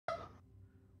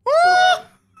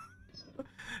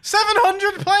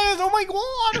700 players. Oh my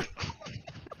god.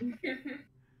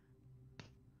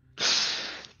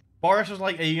 Boris was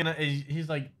like, "Are you gonna?" He's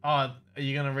like, "Oh, are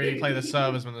you gonna really play the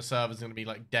servers when the server's gonna be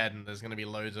like dead and there's gonna be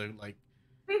loads of like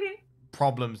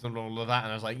problems and all of that?"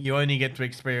 And I was like, "You only get to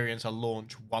experience a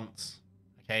launch once,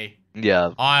 okay?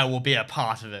 Yeah. I will be a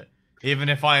part of it, even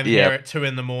if I am here at 2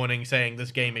 in the morning saying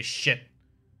this game is shit."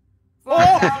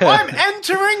 Oh, I'm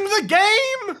entering the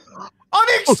game.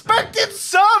 Unexpected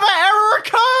server error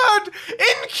occurred!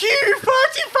 In queue,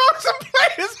 30,000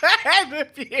 players ahead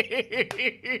of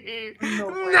you! No!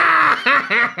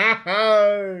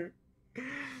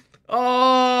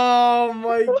 Oh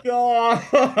my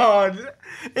god!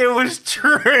 It was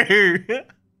true!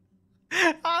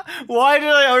 Why did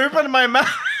I open my mouth?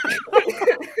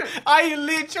 I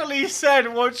literally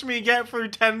said, watch me get through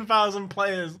 10,000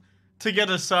 players to get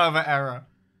a server error.